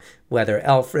 Like, whether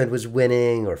Elfrid was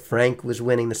winning or Frank was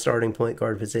winning the starting point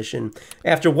guard position.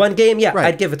 After one game, yeah, right.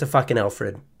 I'd give it to fucking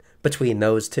Elfrid between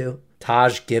those two.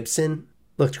 Taj Gibson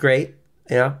looked great.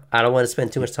 I don't want to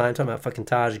spend too much time talking about fucking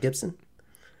Taj Gibson.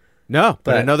 No,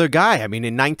 but another guy. I mean,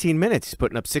 in 19 minutes, he's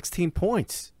putting up 16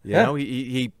 points.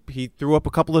 He threw up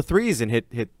a couple of threes and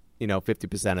hit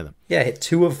 50% of them. Yeah, hit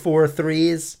 2 of 4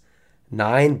 threes.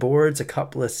 9 boards, a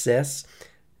couple assists.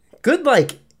 Good,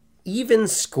 like, even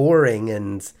scoring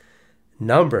and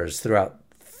numbers throughout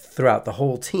the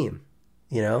whole team,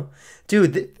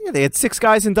 Dude. They had 6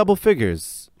 guys in double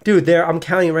figures. Dude, I'm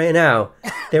counting right now.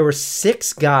 There were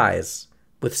 6 guys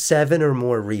with 7 or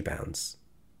more rebounds,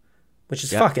 which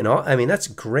is fucking awesome. I mean, that's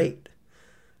great.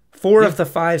 4 of the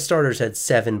 5 starters had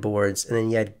 7 boards, and then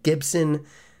you had Gibson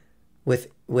with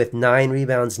 9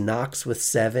 rebounds, Knox with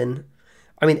 7.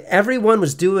 I mean, everyone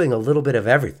was doing a little bit of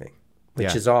everything,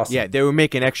 which is awesome. Yeah, they were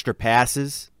making extra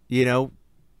passes,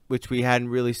 which we hadn't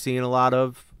really seen a lot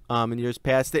of in years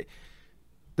past.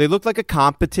 They looked like a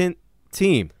competent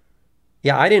team.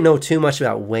 Yeah, I didn't know too much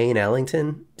about Wayne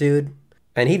Ellington, dude.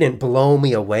 And he didn't blow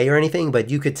me away or anything,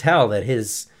 but you could tell that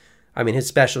his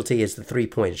specialty is the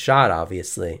three-point shot,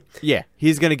 obviously. Yeah,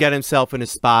 he's going to get himself in a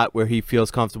spot where he feels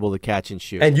comfortable to catch and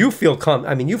shoot. And you feel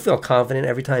confident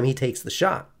every time he takes the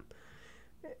shot.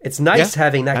 It's nice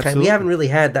having that kind. We haven't really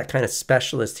had that kind of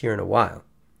specialist here in a while.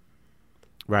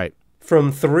 Right.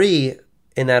 From 3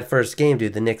 in that first game,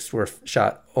 dude, the Knicks were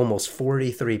shot almost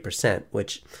 43%,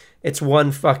 which it's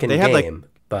one fucking game,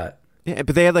 but yeah,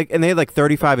 but they had like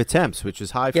 35 attempts, which was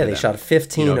high for them. Yeah, they shot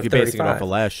 15 of 35. Basing it off of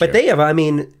last year. But they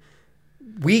have,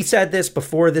 we said this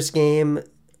before this game,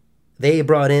 they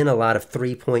brought in a lot of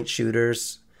three-point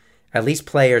shooters, at least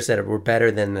players that were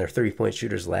better than their three-point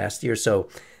shooters last year, so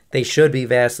they should be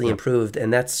vastly improved,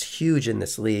 and that's huge in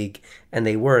this league, and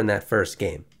they were in that first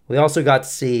game. We also got to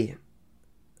see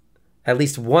at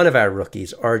least one of our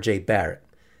rookies, R.J. Barrett.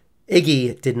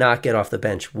 Iggy did not get off the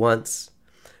bench once.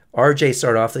 R.J.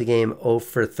 started off the game 0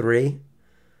 for 3,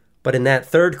 but in that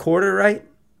third quarter, right?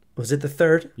 Was it the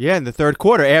third? Yeah, in the third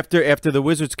quarter, after the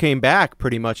Wizards came back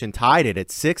pretty much and tied it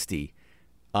at 60,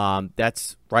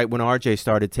 that's right when RJ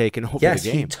started taking over the game. Yes,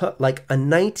 he took, like a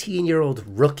 19-year-old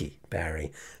rookie,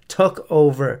 Barry, took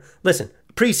over. Listen,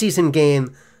 preseason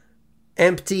game,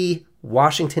 empty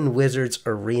Washington Wizards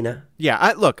arena.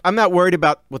 Yeah, look, I'm not worried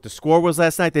about what the score was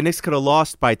last night. The Knicks could have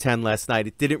lost by 10 last night.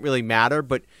 It didn't really matter,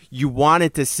 but you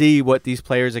wanted to see what these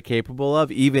players are capable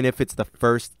of, even if it's the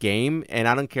first game, and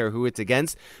I don't care who it's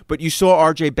against. But you saw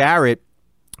R.J. Barrett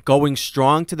going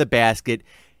strong to the basket,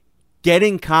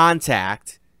 getting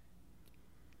contact,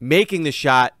 making the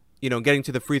shot, getting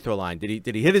to the free throw line.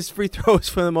 Did he hit his free throws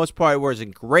for the most part? It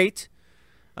wasn't great.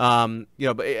 But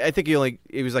I think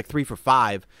he was like 3 for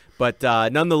 5. But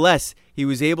nonetheless, he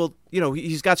was able,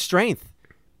 he's got strength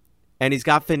and he's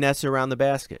got finesse around the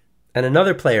basket. And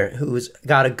another player who's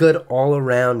got a good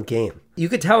all-around game. You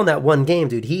could tell in that one game,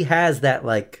 dude, he has that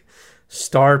like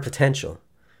star potential.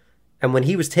 And when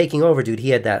he was taking over, dude,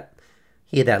 he had that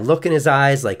look in his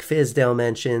eyes, like Fizdale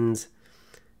mentioned.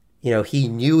 You know, he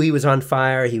knew he was on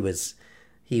fire. He was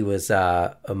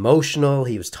emotional.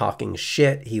 He was talking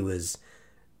shit. He was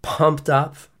pumped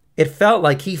up. It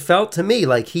felt to me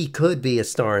like he could be a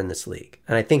star in this league.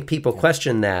 And I think people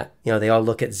question that. You know, they all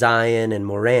look at Zion and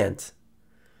Morant.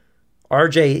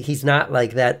 RJ, he's not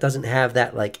like that, doesn't have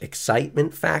that like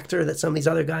excitement factor that some of these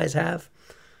other guys have.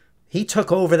 He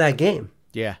took over that game.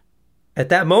 Yeah. At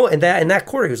that moment, in that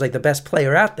quarter, he was like the best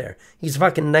player out there. He's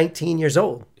fucking 19 years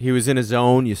old. He was in his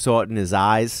zone. You saw it in his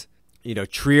eyes. You know,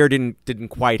 Trier didn't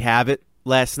quite have it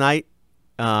last night.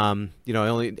 You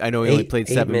know, he only played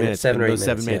 7 minutes. 7 or 8 minutes.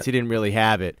 7 minutes. Yeah. He didn't really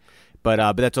have it.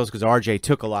 But that's also because RJ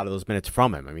took a lot of those minutes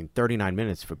from him. I mean, 39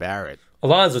 minutes for Barrett.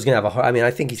 Alonzo's going to have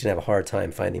I think he's going to have a hard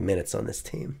time finding minutes on this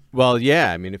team. Well,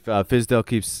 yeah. I mean, if Fizdale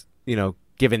keeps, you know,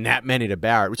 giving that many to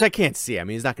Barrett, which I can't see. I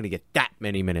mean, he's not going to get that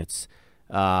many minutes.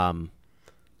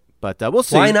 But we'll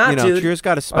see. Why not, dude? Trier's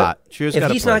got a spot.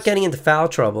 If he's not getting into foul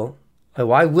trouble,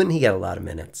 why wouldn't he get a lot of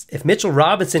minutes? If Mitchell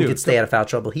Robinson could stay out of foul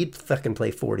trouble, he'd fucking play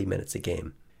 40 minutes a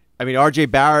game. I mean, RJ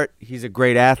Barrett, he's a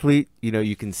great athlete. You know,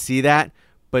 you can see that.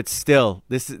 But still,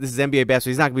 this is NBA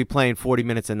basketball. He's not going to be playing 40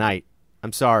 minutes a night.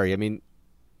 I'm sorry. I mean,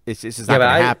 it's just not going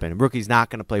to happen. Rookie's not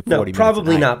going to play 40 minutes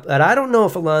probably a night. not. But I don't know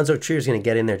if Alonzo Trier's going to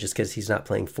get in there just because he's not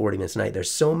playing 40 minutes a night.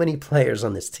 There's so many players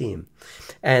on this team.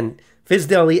 And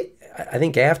Fizdale, I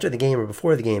think after the game or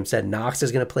before the game, said Knox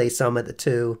is going to play some at the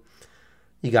 2.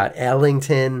 You got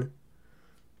Ellington.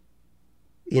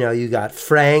 You know, you got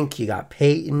Frank. You got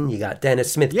Peyton. You got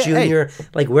Dennis Smith Jr. Hey.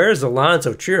 Like, where does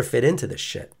Alonzo Trier fit into this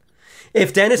shit?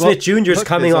 If Dennis Smith Jr. is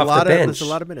coming off the bench, that's a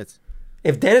lot of minutes.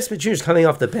 If Dennis Smith Jr. is coming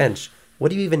off the bench,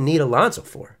 what do you even need Alonzo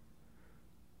for?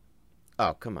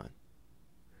 Oh, come on.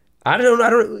 I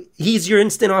don't. He's your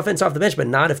instant offense off the bench, but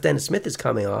not if Dennis Smith is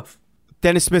coming off.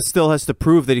 Dennis Smith still has to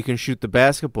prove that he can shoot the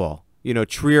basketball. You know,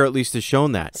 Trier at least has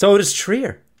shown that. So does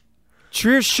Trier.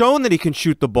 Trier's shown that he can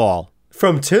shoot the ball.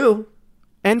 From 2.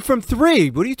 And from 3.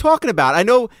 What are you talking about? I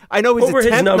know his What were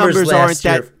attempt his numbers aren't last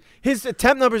that. year? His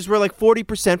attempt numbers were like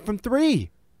 40% from 3.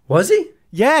 Was he?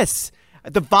 Yes.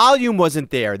 The volume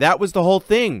wasn't there. That was the whole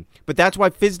thing. But that's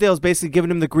why Fizdale's basically giving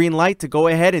him the green light to go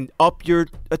ahead and up your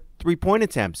 3-point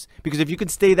attempts. Because if you can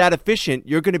stay that efficient,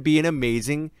 you're going to be an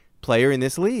amazing player in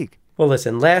this league. Well,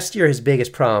 listen, last year his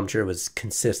biggest problem, sure, was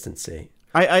consistency.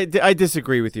 I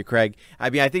disagree with you, Craig.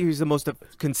 I mean, I think he was the most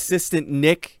consistent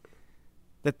Knick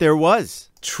that there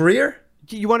was. Trier?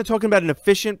 You want to talk about an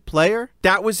efficient player?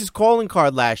 That was his calling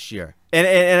card last year. And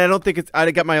I don't think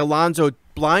I got my Alonzo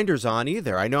blinders on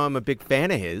either. I know I'm a big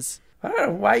fan of his. I don't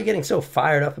know. Why are you getting so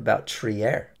fired up about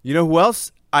Trier? You know who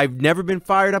else I've never been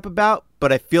fired up about,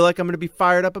 but I feel like I'm going to be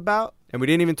fired up about? And we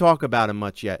didn't even talk about him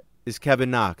much yet, is Kevin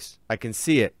Knox. I can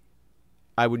see it.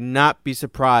 I would not be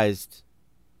surprised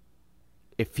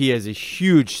if he has a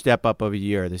huge step up of a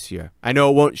year this year. I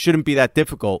know it shouldn't be that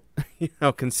difficult,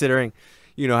 considering,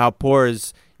 how poor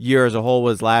his year as a whole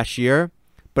was last year.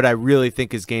 But I really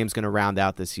think his game's going to round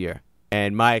out this year.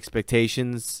 And my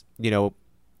expectations,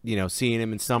 seeing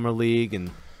him in Summer League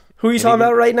and... Who are you talking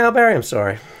about right now, Barry? I'm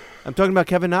sorry. I'm talking about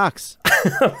Kevin Knox.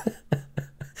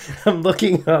 I'm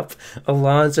looking up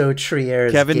Alonzo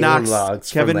Trier's game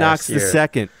logs Kevin from Knox last year the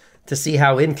second. To see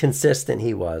how inconsistent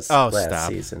he was last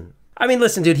season. I mean,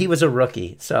 listen, dude, he was a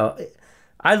rookie. So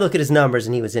I look at his numbers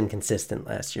and he was inconsistent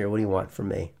last year. What do you want from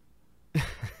me?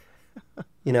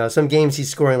 Some games he's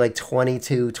scoring like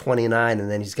 22, 29,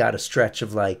 and then he's got a stretch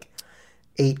of like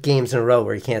 8 games in a row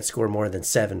where he can't score more than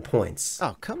 7 points.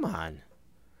 Oh, come on.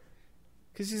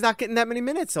 Because he's not getting that many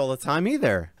minutes all the time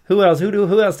either. Who else?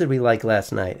 Who else did we like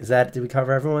last night? Did we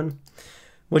cover everyone?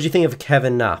 What did you think of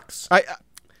Kevin Knox?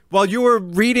 While you were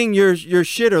reading your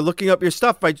shit or looking up your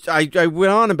stuff, I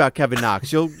went on about Kevin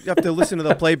Knox. You'll have to listen to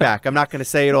the playback. I'm not going to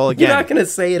say it all again. You're not going to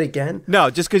say it again? No,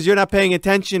 just because you're not paying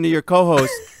attention to your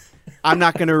co-host, I'm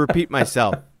not going to repeat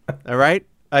myself. All right?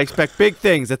 I expect big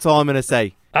things. That's all I'm going to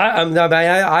say.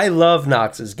 I love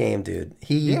Knox's game, dude.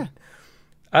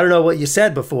 I don't know what you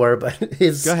said before, but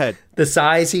Go ahead. The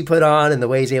size he put on and the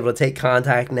way he's able to take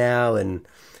contact now, and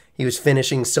he was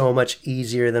finishing so much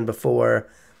easier than before.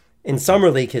 In Summer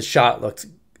League, his shot looked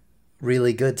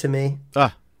really good to me.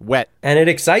 Wet. And it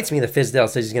excites me that Fizdale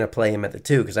says he's going to play him at the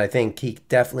 2 because I think he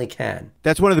definitely can.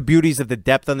 That's one of the beauties of the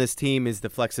depth on this team is the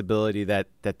flexibility that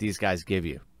these guys give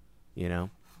you,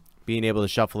 being able to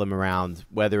shuffle them around,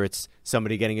 whether it's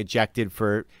somebody getting ejected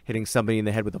for hitting somebody in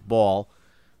the head with a ball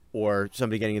or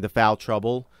somebody getting into foul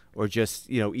trouble or just,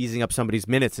 easing up somebody's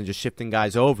minutes and just shifting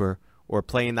guys over or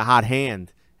playing the hot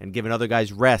hand and giving other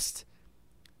guys rest.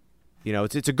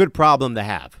 It's a good problem to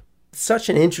have. Such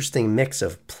an interesting mix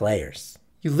of players.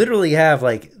 You literally have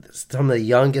like some of the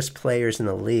youngest players in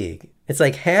the league. It's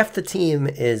like half the team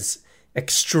is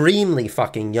extremely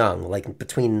fucking young, like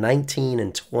between 19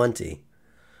 and 20.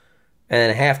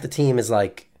 And half the team is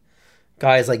like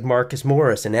guys like Marcus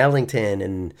Morris and Ellington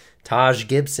and Taj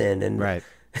Gibson. And right.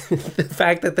 the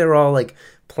fact that they're all like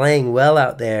playing well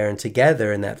out there and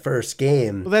together in that first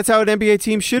game. Well, that's how an NBA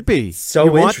team should be. So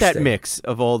you want that interesting. mix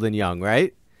of old and young,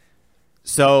 right?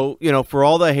 So, for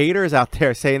all the haters out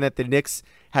there saying that the Knicks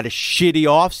had a shitty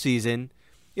offseason,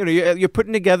 you're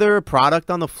putting together a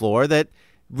product on the floor that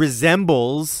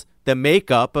resembles the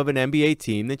makeup of an NBA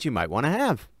team that you might want to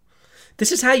have.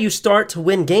 This is how you start to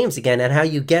win games again and how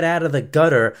you get out of the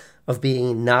gutter of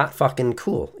being not fucking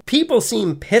cool. People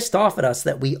seem pissed off at us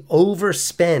that we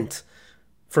overspent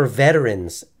for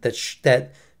veterans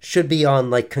that should be on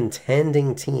like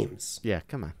contending teams. Yeah,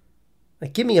 come on.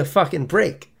 Like, give me a fucking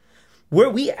break. Where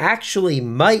we actually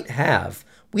might have,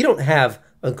 we don't have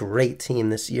a great team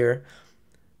this year.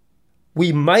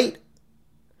 We might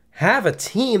have a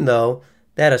team, though,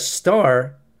 that a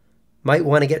star might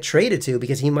want to get traded to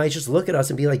because he might just look at us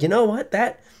and be like, you know what,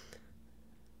 that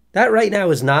right now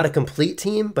is not a complete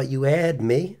team, but you add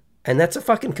me, and that's a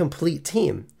fucking complete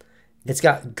team. It's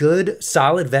got good,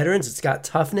 solid veterans. It's got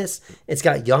toughness. It's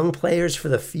got young players for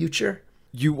the future.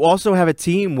 You also have a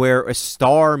team where a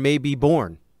star may be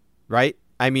born, right?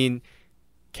 I mean,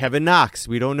 Kevin Knox,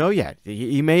 we don't know yet.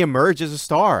 He may emerge as a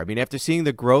star. I mean, after seeing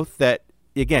the growth that,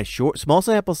 again, small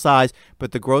sample size,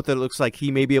 but the growth that it looks like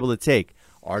he may be able to take.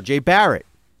 R.J. Barrett,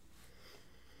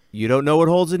 you don't know what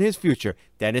holds in his future.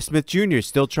 Dennis Smith Jr.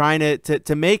 still trying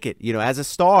to make it, as a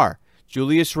star.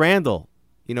 Julius Randle,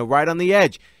 right on the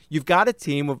edge. You've got a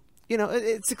team of,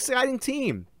 it's an exciting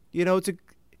team.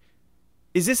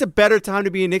 Is this a better time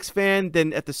to be a Knicks fan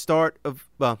than at the start of,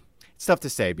 well, it's tough to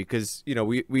say because,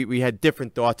 we had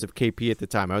different thoughts of KP at the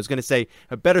time. I was going to say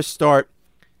a better start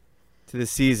to the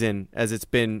season as it's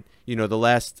been, the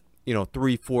last,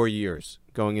 3-4 years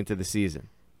going into the season.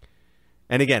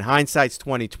 And again, hindsight's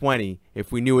 20/20.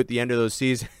 If we knew at the end of those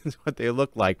seasons what they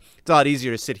looked like, it's a lot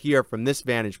easier to sit here from this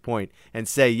vantage point and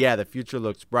say, yeah, the future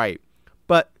looks bright.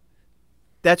 But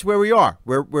that's where we are.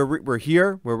 We're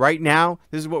here. We're right now.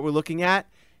 This is what we're looking at.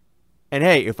 And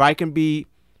hey, if I can be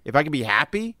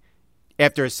happy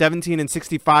after a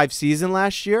 17-65 season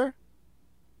last year,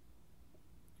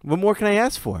 what more can I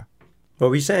ask for? What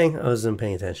were you saying? I wasn't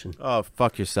paying attention. Oh,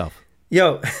 fuck yourself.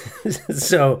 Yo,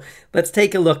 so let's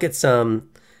take a look at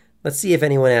let's see if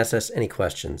anyone asked us any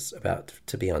questions about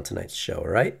to be on tonight's show, all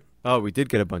right? Oh, we did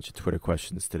get a bunch of Twitter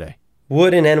questions today.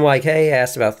 Wood and NYK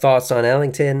asked about thoughts on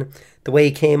Ellington. The way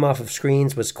he came off of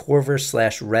screens was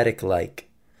Korver/Redick-like.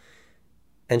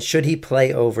 And should he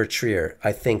play over Trier?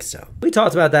 I think so. We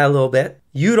talked about that a little bit.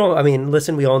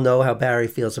 Listen, we all know how Barry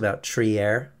feels about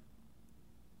Trier.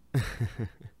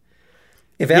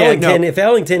 If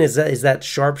Ellington is that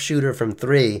sharpshooter from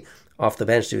 3 off the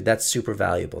bench, dude, that's super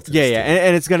valuable to this team.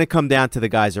 And it's going to come down to the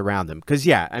guys around him. Because,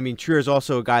 Trier is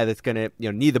also a guy that's going to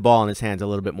need the ball in his hands a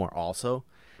little bit more also.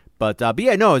 But I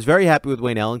was very happy with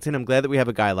Wayne Ellington. I'm glad that we have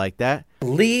a guy like that.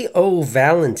 Leo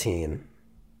Valentine.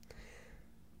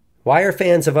 Why are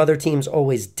fans of other teams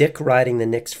always dick-riding the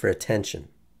Knicks for attention?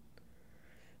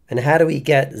 And how do we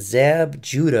get Zab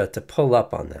Judah to pull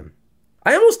up on them?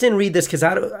 I almost didn't read this because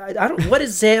I don't. What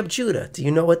is Zab Judah? Do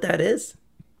you know what that is?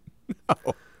 No.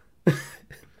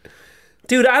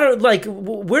 Dude, I don't like.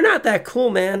 We're not that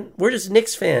cool, man. We're just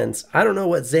Knicks fans. I don't know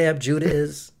what Zab Judah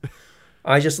is.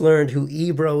 I just learned who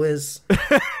Ebro is.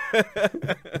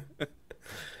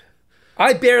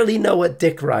 I barely know what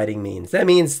dick riding means. That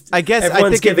means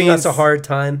everyone's giving us a hard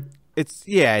time. It's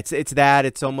that.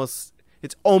 It's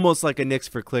almost like a Knicks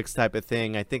for clicks type of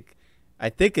thing. I think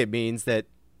it means that.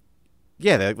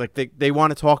 Yeah, they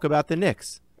want to talk about the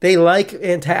Knicks. They like,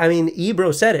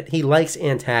 Ebro said it. He likes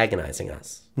antagonizing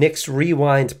us. Knicks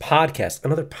Rewind podcast.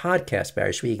 Another podcast,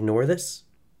 Barry. Should we ignore this?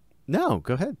 No,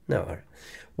 go ahead. No. All right.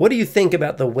 What do you think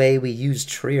about the way we use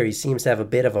Trier? He seems to have a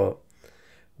bit of a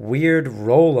weird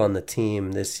role on the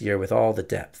team this year with all the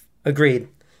depth. Agreed.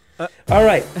 All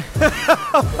right.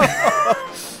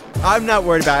 I'm not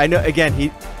worried about it. I know, again,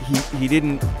 he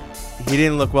didn't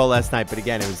look well last night, but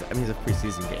again, it's a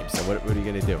preseason game, so what are you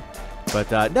going to do?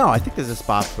 But no, I think there's a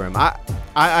spot for him.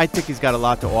 I think he's got a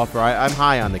lot to offer. I'm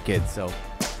high on the kid, so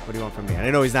what do you want from me? And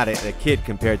I know he's not a kid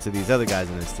compared to these other guys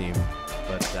on this team,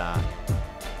 but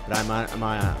I'm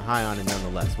high on him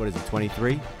nonetheless. What is he,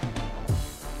 23?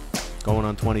 Going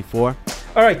on 24?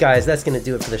 All right, guys, that's going to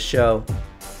do it for the show.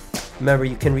 Remember,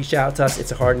 you can reach out to us.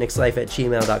 It's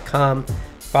hardknickslife@gmail.com.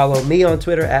 Follow me on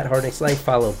Twitter @hardknickslife.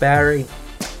 Follow Barry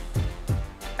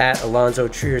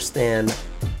 @AlonzoTrierStan1.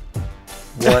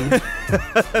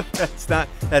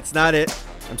 That's not it.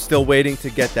 I'm still waiting to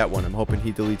get that one. I'm hoping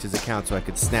he deletes his account so I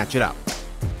could snatch it out.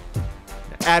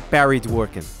 At Barry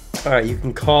Dworkin. All right, you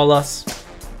can call us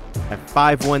at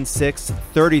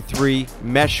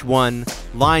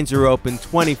 516-33-MESH-1. Lines are open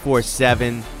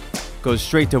 24/7. Goes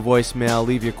straight to voicemail.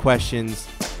 Leave your questions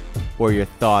or your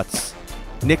thoughts,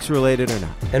 Knicks related or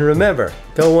not. And remember,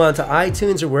 go on to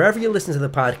iTunes or wherever you listen to the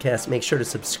podcast. Make sure to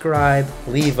subscribe.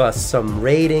 Leave us some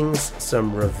ratings,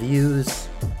 some reviews.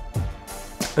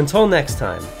 Until next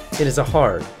time, it is a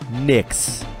hard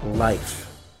Knicks life.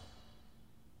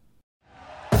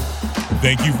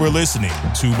 Thank you for listening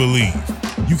to Believe.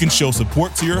 You can show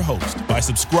support to your host by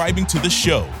subscribing to the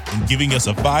show and giving us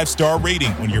a 5-star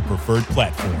rating on your preferred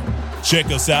platform. Check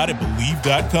us out at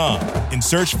Believe.com and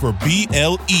search for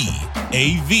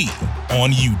BLEAV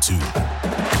on YouTube.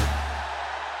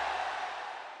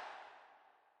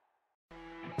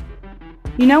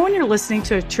 You know when you're listening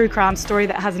to a true crime story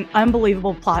that has an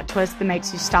unbelievable plot twist that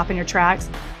makes you stop in your tracks?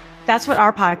 That's what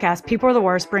our podcast, People Are the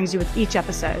Worst, brings you with each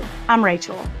episode. I'm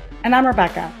Rachel. And I'm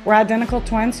Rebecca. We're identical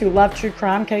twins who love true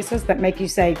crime cases that make you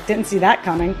say, didn't see that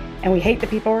coming, and we hate the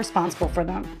people responsible for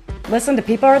them. Listen to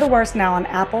People Are the Worst now on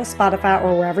Apple, Spotify,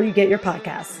 or wherever you get your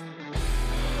podcasts.